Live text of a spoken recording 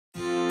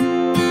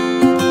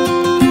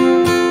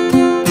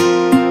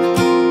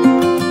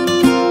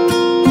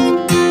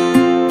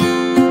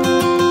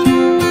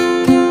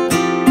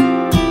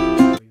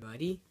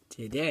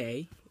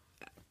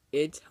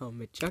it's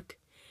Helmet Chuck,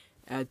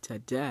 and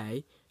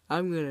today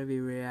I'm gonna be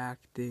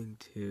reacting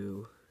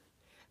to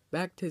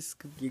Back to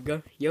School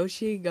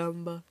Yoshi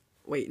Gumball.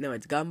 Wait, no,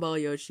 it's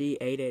Gumball Yoshi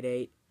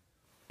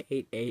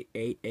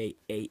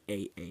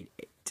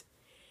 888888888888.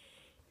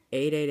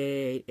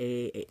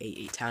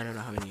 88888888. I don't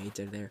know how many 8s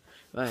are there,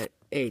 but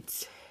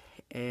 8s.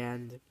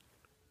 And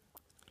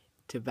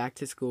to Back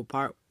to School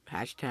part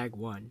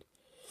 #1.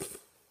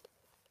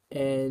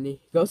 And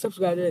go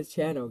subscribe to his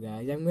channel,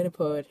 guys. I'm gonna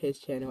put his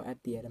channel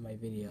at the end of my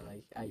video,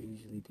 like I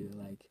usually do.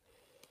 Like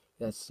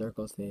that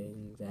circle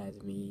thing,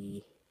 that's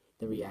me,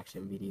 the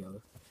reaction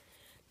video,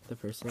 the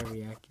person I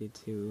reacted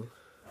to.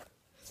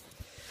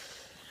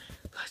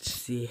 Let's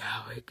see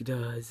how it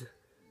does.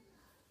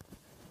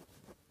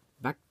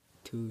 Back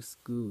to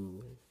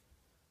school.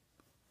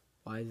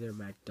 Why is there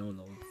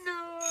McDonald's?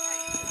 No,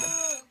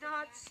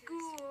 not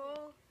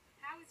school.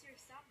 How was your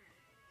summer?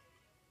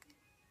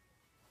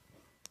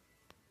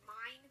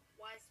 Mine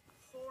was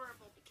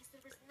horrible because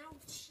there was no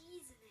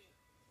cheese in it.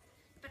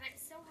 But I'm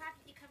so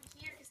happy to come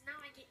here because now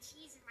I get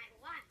cheese in my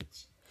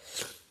lunch.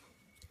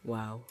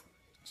 Wow,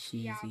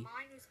 cheesy. Yeah,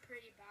 mine was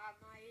pretty bad,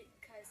 mate,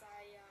 because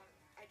I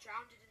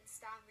drowned it in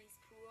Stanley's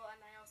pool and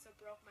I also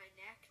broke my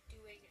neck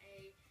doing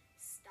a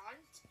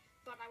stunt.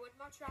 But I would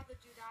much rather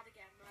do that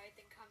again, right,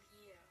 than come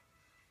here.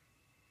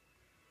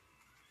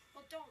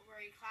 Well, don't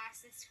worry,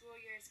 class. This school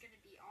year is going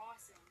to be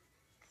awesome.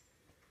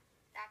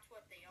 That's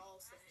what they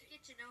all say. To get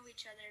to know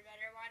each other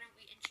better, why don't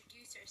we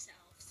introduce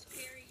ourselves?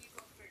 Perry, you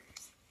go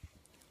first.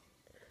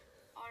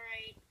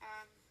 Alright,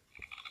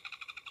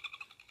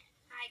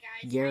 hi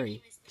guys,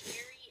 Gary. My name is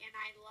Perry, and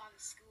I love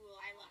school.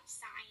 I love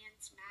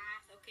science,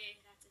 math.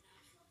 Okay, that's enough.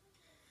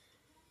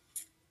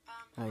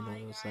 I know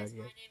hi those guys, are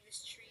good. my name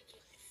is Tree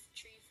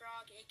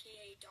Frog,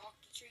 aka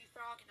Dr. Tree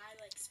Frog, and I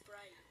like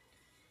Sprite.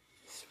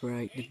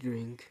 Sprite the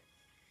drink.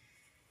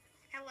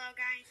 Hello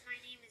guys, my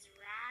name is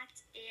Rat,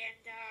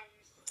 and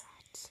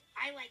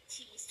I like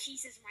cheese.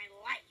 Cheese is my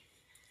life.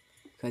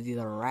 Because he's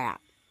a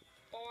rat.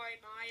 Boy,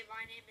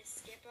 my name is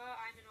Skipper.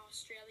 I'm an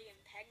Australian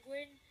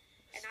penguin,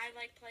 and I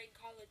like playing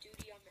Call of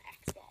Duty on the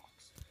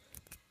Xbox.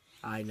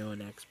 I know an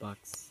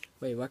Xbox.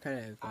 Wait, what kind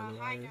of Xbox?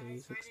 Hi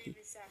guys, my name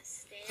is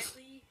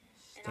Stanley,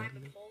 and I'm a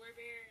polar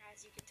bear,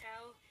 as you can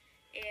tell,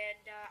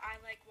 and I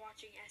like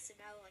watching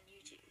SML on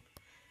YouTube.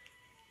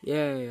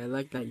 Yeah, I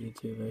like that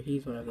YouTuber.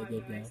 He's one of the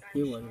good guys.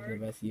 He was one of the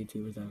best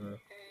YouTubers ever. And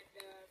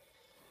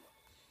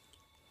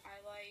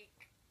I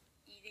like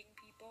eating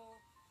people.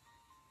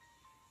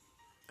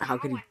 How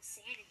could he?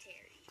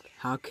 Unsanitary.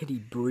 How could he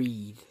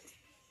breathe?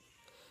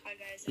 Hi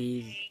guys,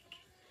 He's I'm Hank,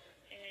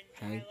 and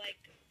Hank. I like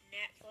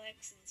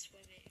Netflix and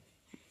swimming.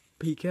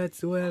 He can't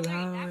swim. Alright,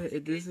 How? that was a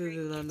This good break. isn't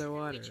Get to know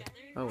underwater. each other.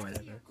 Oh, I see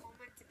whatever. a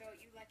comment about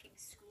you liking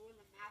school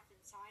and math and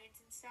science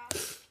and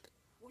stuff.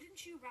 Wouldn't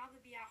you rather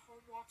be at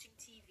home watching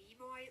TV,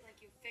 boy? Like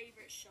your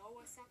favorite show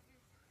or something?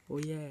 Oh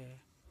yeah.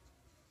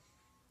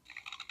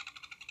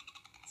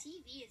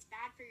 TV is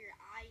bad for your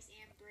eyes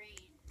and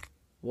brain.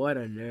 What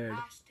a nerd.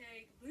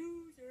 Hashtag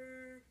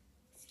loser.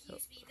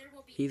 Excuse me, there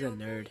will be He's a no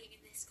nerd. bullying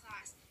in this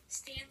class.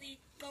 Stanley,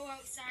 go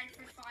outside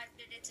for 5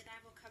 minutes and I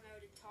will come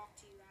out and talk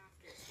to you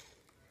after.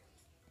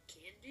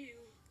 Can do.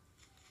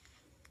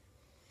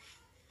 I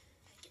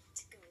get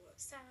to go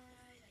outside. I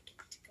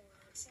get to go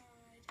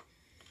outside.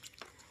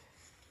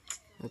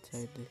 That's how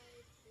I do.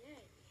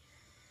 Yay.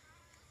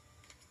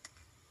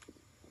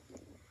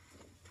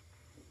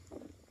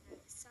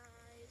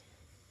 Outside.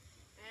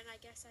 And I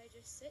guess I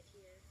just sit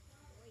here and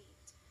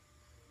wait.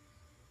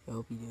 I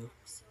hope you do. I'm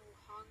so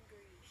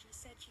hungry. She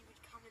said she would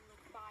come in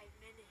like 5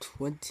 minutes.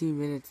 20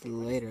 minutes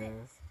later.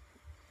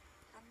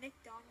 A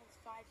McDonald's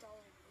 $5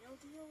 meal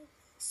deal?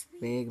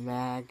 Sweet. Big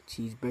Mac,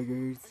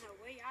 cheeseburgers. And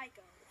away I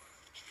go.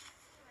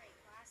 Alright,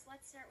 class,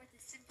 let's start with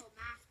a simple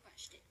math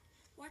question.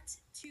 What's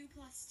 2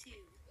 plus 2?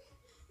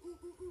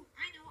 Ooh,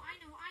 I know.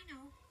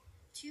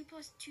 2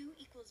 plus 2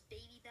 equals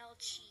Baby Bell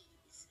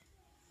cheese.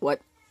 What?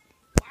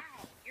 Wow,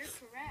 you're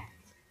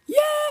correct. Yeah!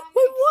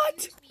 Wait, what?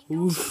 Excuse me,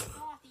 no, Oof. it's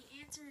not. The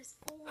answer is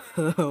 4.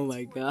 Oh It's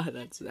my 4. god, The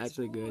that's answer is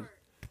actually good. 4.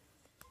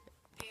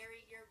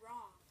 Barry, you're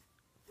wrong.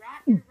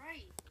 Rat, you're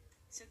right.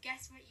 So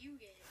guess what you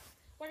get?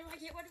 What do I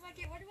get? What do I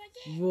get?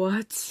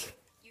 What?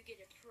 You get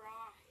a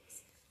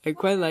prize. I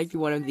quite like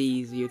one of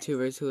these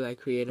YouTubers who like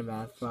create a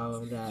math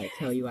problem that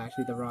tell you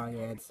actually the wrong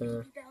answer.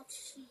 Baby Bell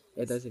cheese.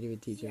 It doesn't even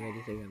teach you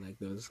anything. I like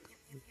those.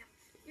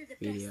 You're the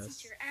Videos.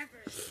 best teacher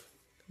ever. Oh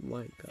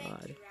my god.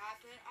 Thank you,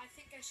 Rabbit. I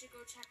think I should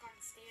go check on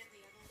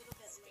Stanley. I'm a little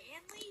bit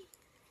late.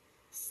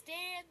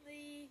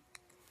 Stanley!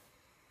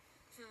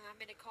 I'm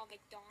gonna call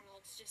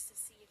McDonald's just to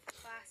see if the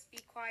class be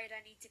quiet. I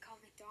need to call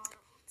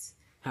McDonald's.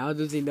 How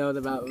does he know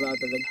about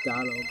the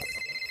McDonald's?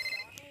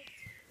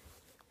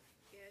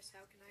 Yes,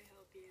 how can I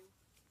help you?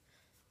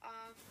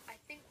 I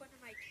think one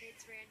of my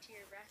kids ran to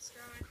your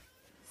restaurant.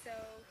 So,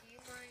 do you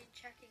mind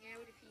checking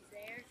out if he's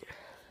there?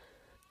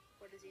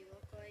 What does he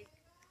look like?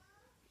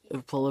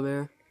 A polar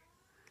bear?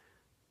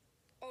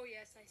 Oh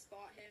yes, I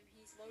spot him.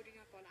 He's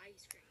loading up on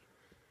ice cream.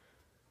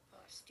 Oh,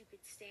 stupid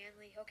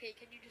Stanley. Okay,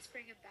 can you just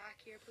bring him back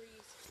here,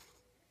 please?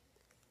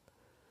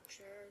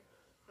 Sure.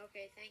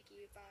 Okay, thank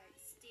you. Bye.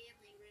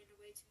 Stanley ran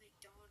away to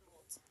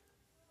McDonald's.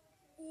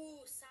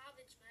 Ooh,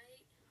 savage,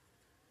 mate.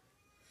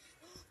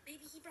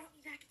 Maybe he brought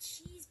me back a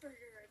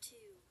cheeseburger or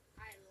two.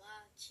 I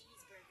love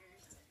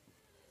cheeseburgers.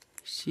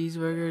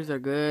 Cheeseburgers are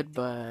good,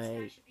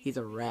 but he's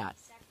a rat.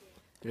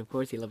 And of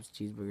course he loves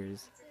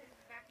cheeseburgers.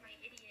 Back my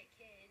idiot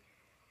kid.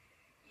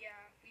 Yeah,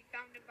 we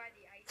found him by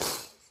the ice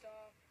cream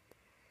stall.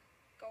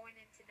 Going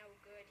into no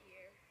good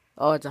here.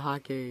 Oh, it's a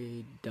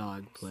hockey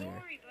dog player.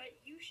 Sorry, but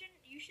you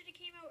should have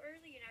came out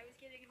early and I was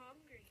getting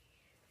hungry.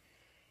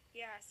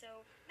 Yeah,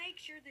 so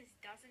make sure this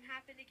doesn't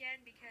happen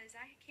again because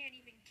I can't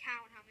even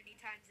count how many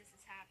times this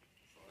has happened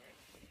before.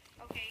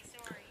 Okay,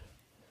 sorry.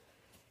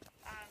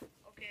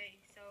 Okay,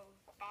 so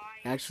bye.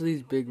 Actually,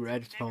 his big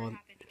red's Never phone.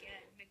 happen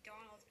again.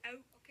 McDonald's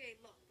out. Okay,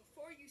 look,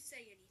 before you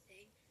say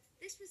anything,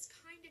 this was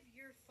kind of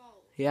your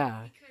fault.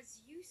 Yeah. Because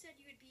you said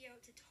you would be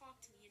out to talk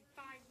to me in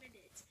 5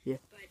 minutes.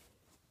 Yeah. But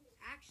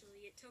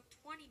actually, it took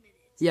 20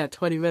 minutes. Yeah,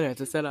 20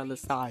 minutes. I said on the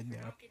side I'm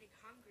now. not getting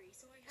hungry,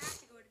 so I had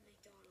to go to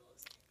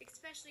McDonald's.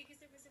 Especially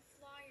because there was a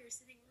flyer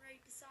sitting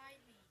right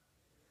beside me.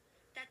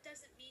 That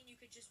doesn't mean you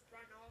could just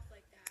run off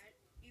like that.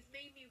 You've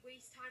made me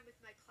waste time with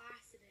my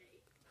class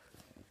today.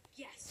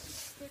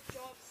 Yes, good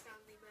job,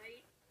 Stanley,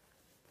 mate.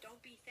 Don't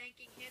be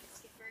thanking him,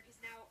 Skipper, because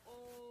now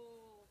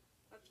all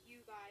of you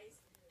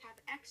guys have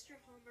extra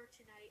homework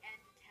tonight and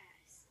a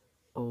test.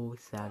 Oh, Oh,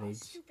 savage.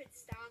 stupid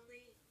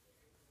Stanley.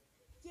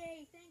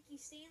 Yay, thank you,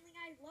 Stanley.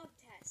 I love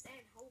tests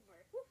and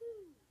homework.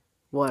 Woohoo!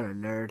 What a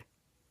nerd.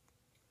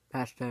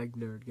 Hashtag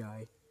nerd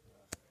guy.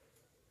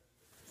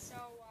 So,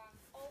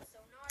 also,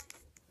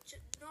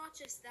 not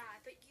just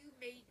that, but you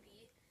made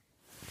me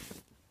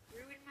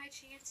ruin my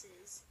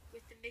chances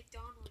with the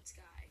McDonald's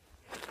guy.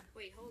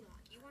 Wait, hold on.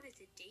 You wanted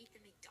to date the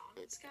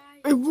McDonald's guy?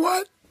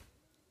 What?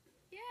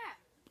 Yeah.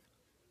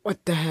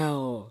 What the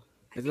hell?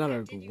 I Is think that I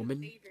a did you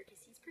woman? favor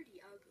because he's pretty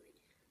ugly.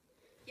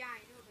 Yeah, I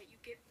know, but you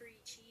get free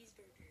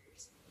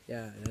cheeseburgers.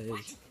 Yeah, that What?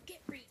 is. You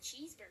get free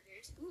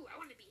cheeseburgers? Ooh, I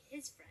want to be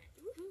his friend.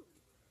 Woohoo.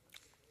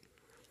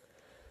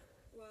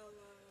 Well,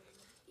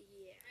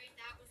 yeah. Right,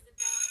 that was the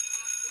bottom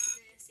half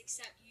business,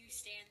 except you,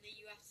 Stanley.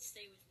 You have to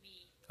stay with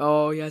me.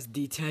 Oh, yes,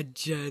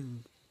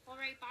 detention.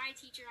 Alright, bye,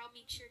 teacher. I'll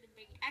make sure to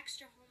make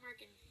extra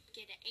homework and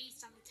get an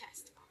ace on the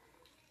test tomorrow.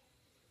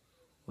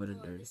 What a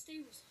Oh, nerd. this day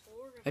was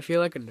horrible. I feel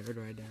like a nerd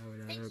right now.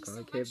 And I Thank don't you so call a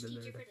much, kid a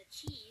teacher, nerd. for the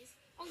cheese.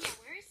 Oh, yeah,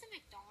 where is the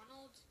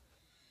McDonald's?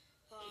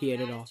 Oh, He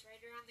ate it yeah, all. It's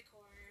right around the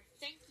corner.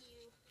 Thank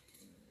you.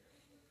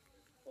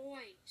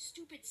 Oi,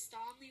 stupid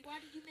Stanley, why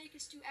did you make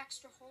us do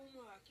extra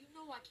homework? You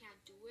know I can't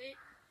do it.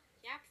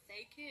 Yep,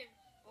 thank him.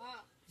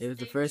 Wow. It was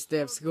the first day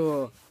of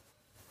school.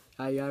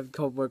 I have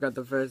homework on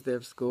the first day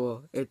of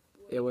school. It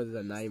was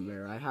a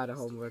nightmare. I had a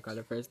homework on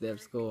the first day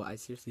of school. I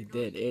seriously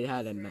did.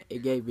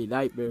 It gave me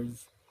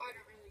nightmares. I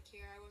don't really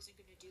care. I wasn't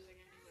going to do it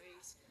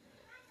anyways.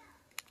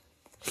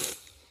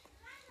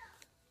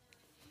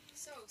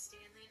 So,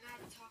 Stanley, now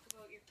to talk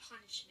about your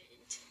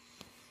punishment.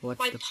 What's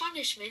My the?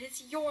 punishment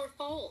is your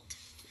fault.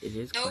 It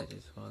is Nope. quite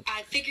his fault.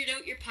 I figured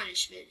out your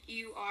punishment.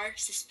 You are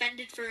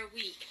suspended for a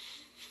week.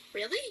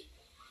 Really?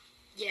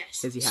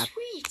 Yes. Is he happy?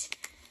 Sweet.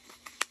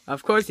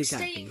 Of course he's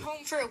Staying happy.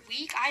 home for a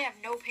week, I have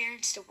no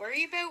parents to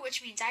worry about,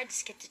 which means I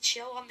just get to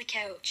chill on the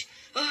couch.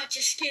 Oh,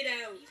 just get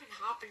out. What even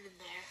happened in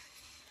there?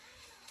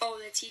 Oh,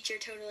 the teacher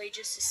totally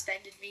just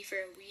suspended me for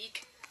a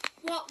week.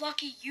 What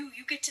lucky you.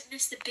 You get to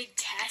miss the big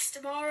test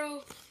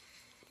tomorrow.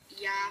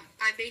 Yeah,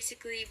 I'm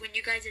basically, when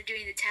you guys are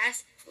doing the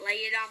test,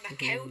 lay it on my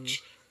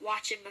couch,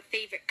 watching my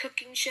favorite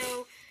cooking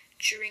show,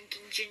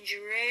 drinking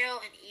ginger ale,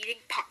 and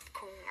eating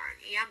popcorn.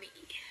 Yummy.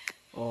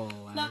 Oh,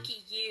 wow.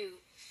 Lucky you.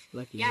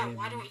 Lucky Yeah, him.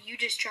 why don't you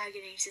just try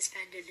getting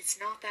suspended? It's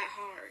not that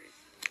hard.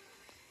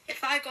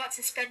 If I got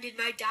suspended,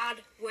 my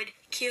dad would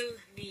kill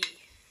me.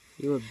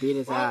 You would beat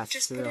his Well, ass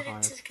just real put it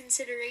hard. into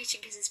consideration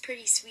because it's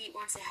pretty sweet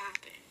once it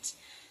happens.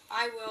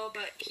 I will,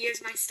 but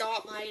here's my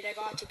stop, mate. I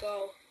got to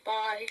go.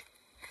 Bye.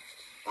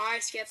 Bye,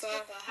 Skipper.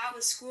 How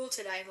was school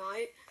today,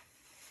 mate?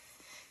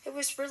 It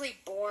was really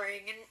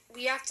boring, and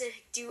we have to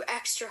do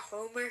extra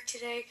homework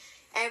today,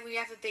 and we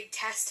have a big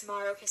test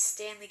tomorrow because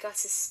Stanley got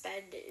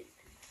suspended.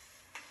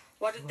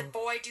 What did the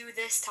boy do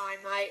this time,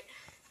 mate?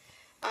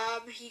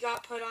 He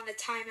got put on a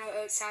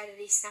timeout outside and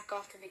he snuck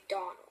off to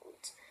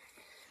McDonald's.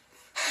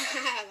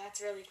 That's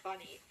really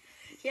funny.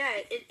 Yeah,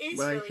 it is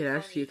Well, really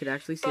funny. you could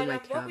actually see But my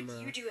what camera.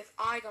 would you do if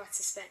I got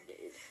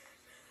suspended?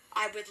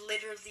 I would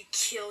literally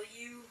kill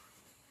you.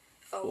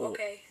 Oh,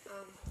 okay.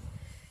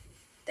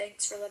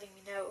 Thanks for letting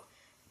me know.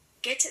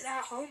 Get to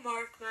that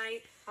homework,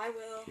 mate. I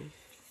will.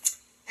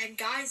 And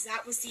guys,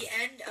 that was the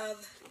end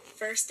of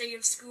first day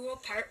of school,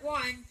 part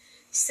 1.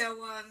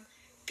 So,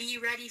 be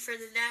ready for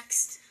the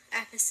next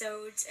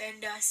episodes,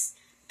 and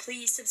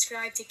please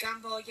subscribe to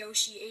Gumball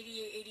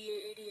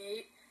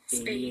yoshi888888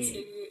 space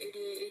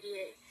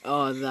 888888.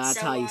 Oh, that's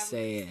So, how you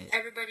say it.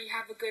 Everybody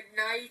have a good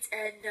night,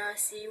 and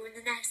see you in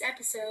the next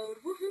episode.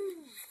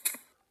 Woohoo!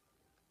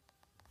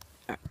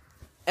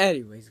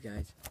 Anyways,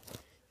 guys,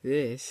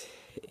 this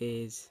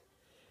is.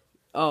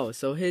 Oh,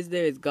 so his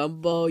name is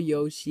Gumball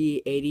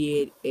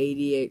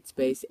Yoshi8888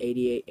 space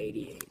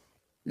 8888.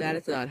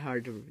 That's not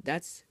hard to.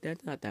 That's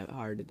not that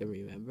hard to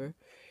remember.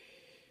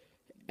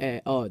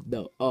 Oh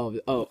no! Oh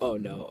no! Oh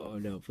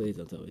no! Please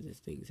don't tell me this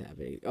thing's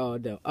happening. Oh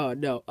no! Oh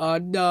no! Oh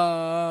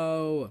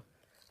no!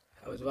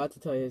 I was about to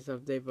tell you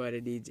something, but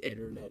it needs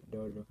internet in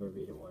order for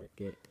me to work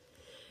it.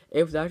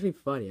 It was actually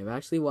funny. I'm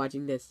actually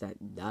watching this at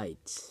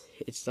night.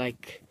 It's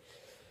like,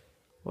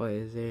 what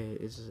is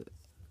it? It's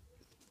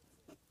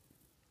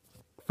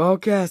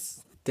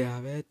focus.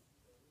 Damn it!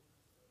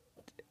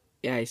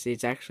 Yeah, I see.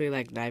 It's actually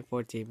like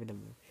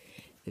 9:14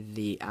 in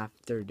the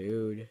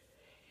afternoon,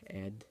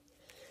 and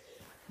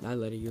I'm not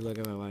letting you look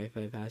at my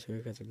Wi-Fi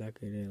password because I'm not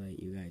gonna let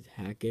you guys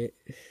hack it.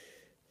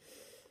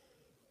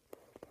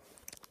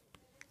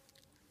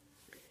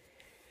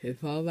 And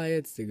follow my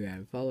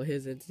Instagram. Follow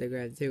his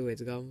Instagram too.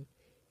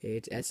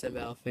 It's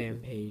SML fan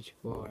page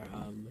for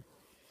oh,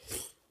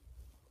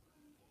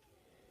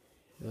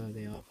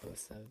 they all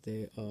post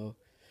something. Oh,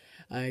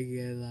 I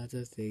get lots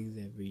of things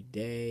every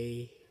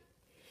day.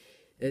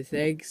 And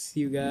thanks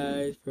you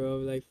guys for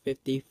like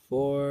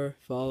 54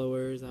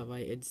 followers on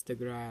my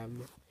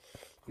Instagram.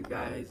 You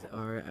guys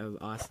are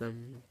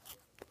awesome.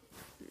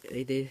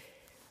 They did.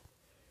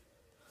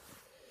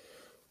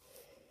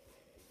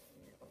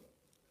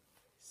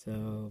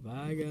 So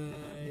bye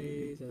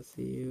guys. I'll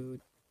see you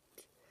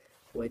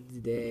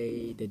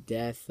Wednesday. The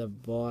death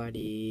of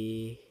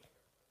Bonnie.